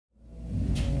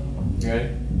You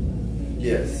ready?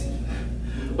 Yes.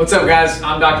 What's up, guys?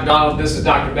 I'm Dr. Donald. This is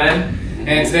Dr. Ben.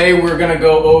 And today we're going to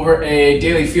go over a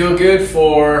daily feel-good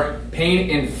for pain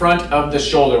in front of the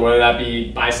shoulder, whether that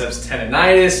be biceps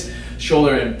tendonitis,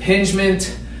 shoulder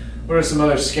impingement. What are some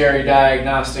other scary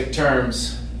diagnostic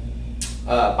terms?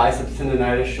 Biceps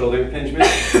tendonitis, shoulder impingement.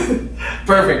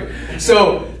 Perfect.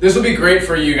 So this will be great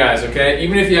for you guys, okay?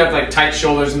 Even if you have like tight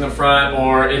shoulders in the front,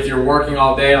 or if you're working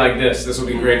all day like this will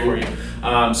be great for you.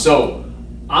 So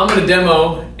I'm going to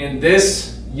demo, and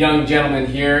this young gentleman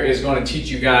here is going to teach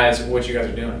you guys what you guys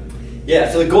are doing. Yeah,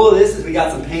 so the goal of this is we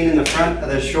got some pain in the front of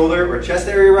the shoulder or chest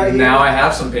area right here. Now I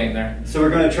have some pain there. So we're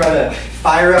going to try to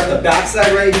fire up the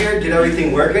backside right here, get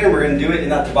everything working, and we're going to do it in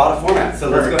that tabata format. So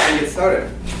let's go ahead and get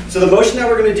started. So the motion that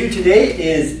we're going to do today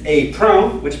is a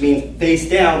prone, which means face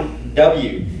down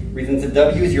W. The reason it's a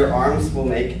W is your arms will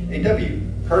make a W.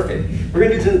 Perfect. We're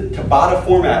going to do the tabata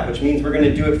format, which means we're going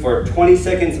to do it for 20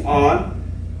 seconds on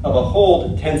of a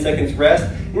hold, 10 seconds rest.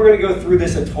 And we're going to go through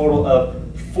this a total of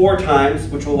 4 times,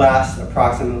 which will last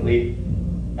approximately,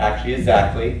 actually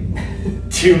exactly,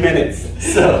 2 minutes.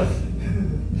 So,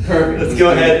 perfect. Let's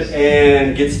go ahead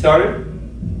and get started.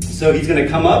 So he's going to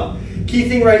come up. Key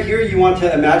thing right here, you want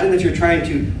to imagine that you're trying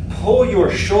to pull your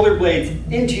shoulder blades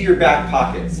into your back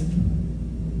pockets.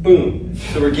 Boom.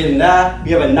 So we're getting that.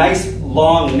 We have a nice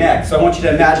long neck. So I want you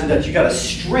to imagine that you got a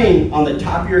string on the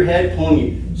top of your head pulling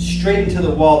you straight into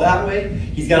the wall that way.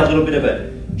 He's got a little bit of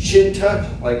a chin tuck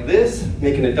like this,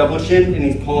 making a double chin, and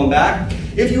he's pulling back.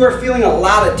 If you are feeling a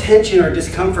lot of tension or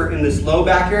discomfort in this low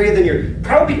back area, then you're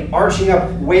probably arching up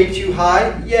way too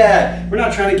high. Yeah, we're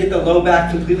not trying to get the low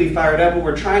back completely fired up. What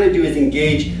we're trying to do is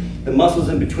engage the muscles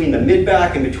in between the mid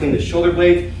back and between the shoulder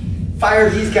blades. Fire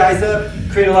these guys up,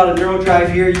 create a lot of neural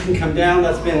drive here. You can come down.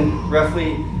 That's been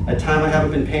roughly a time I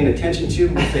haven't been paying attention to.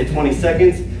 We'll say 20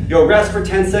 seconds. You'll rest for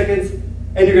 10 seconds,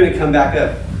 and you're going to come back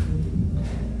up.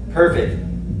 Perfect.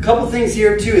 Couple things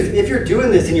here too is if you're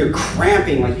doing this and you're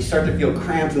cramping, like you start to feel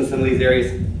cramps in some of these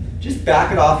areas, just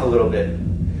back it off a little bit.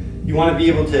 You want to be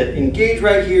able to engage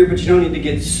right here, but you don't need to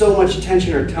get so much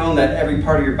tension or tone that every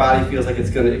part of your body feels like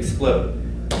it's going to explode.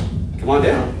 Come on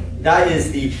down. That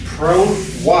is the prone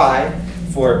Y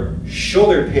for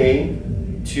shoulder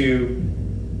pain to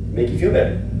make you feel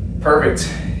better. Perfect.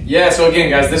 Yeah, so again,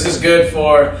 guys, this is good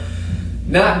for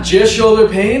not just shoulder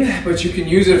pain, but you can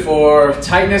use it for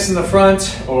tightness in the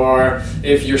front, or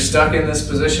if you're stuck in this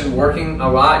position working a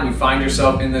lot and you find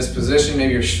yourself in this position,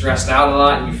 maybe you're stressed out a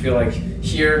lot and you feel like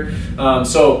here.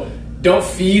 So don't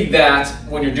feed that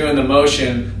when you're doing the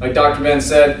motion. Like Dr. Ben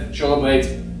said, shoulder blades,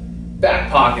 back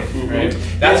pocket, right?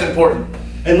 That's important.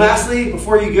 And lastly,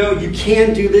 before you go, you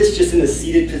can do this just in a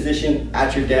seated position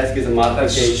at your desk as a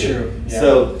modification. That's true. Yeah.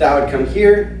 So that would come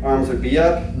here, arms would be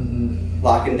up,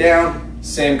 locking down.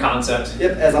 Same concept.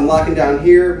 Yep, as I'm locking down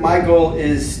here, my goal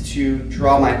is to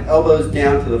draw my elbows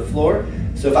down to the floor.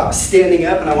 So if I was standing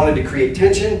up and I wanted to create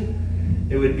tension,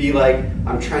 it would be like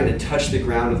I'm trying to touch the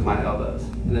ground with my elbows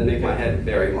and then make my head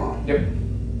very long. Yep.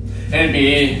 And it'd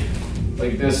be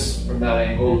like this from that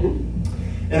angle.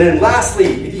 And then lastly,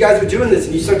 if you guys are doing this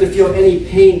and you start to feel any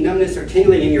pain, numbness, or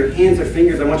tingling in your hands or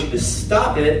fingers, I want you to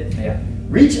stop it. Yeah.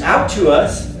 Reach out to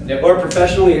us or a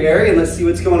professional in your area and let's see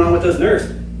what's going on with those nerves.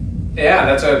 Yeah,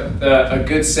 that's a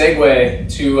good segue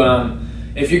to,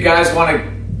 if you guys want to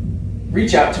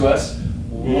reach out to us,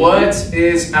 what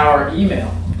is our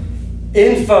email?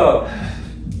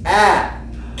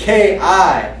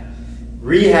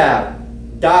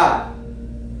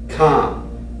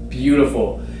 info@kirehab.com.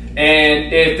 Beautiful.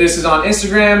 And if this is on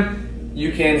Instagram,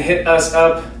 you can hit us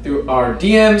up through our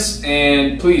DMs,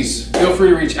 and please feel free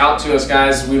to reach out to us,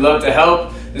 guys. We love to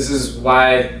help. This is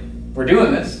why we're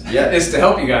doing this, is to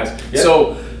help you guys. Yep.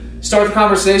 So start the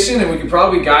conversation and we can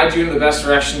probably guide you in the best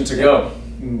direction to go.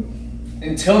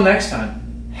 Until next time.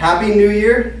 Happy New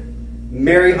Year,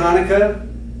 Merry Hanukkah,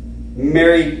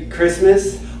 Merry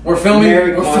Christmas. We're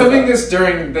filming this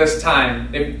during this time.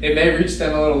 It may reach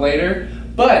them a little later,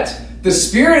 but the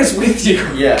Spirit is with you.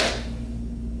 Yeah.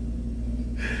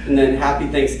 And then happy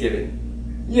Thanksgiving.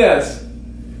 Yes.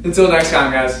 Until next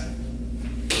time, guys.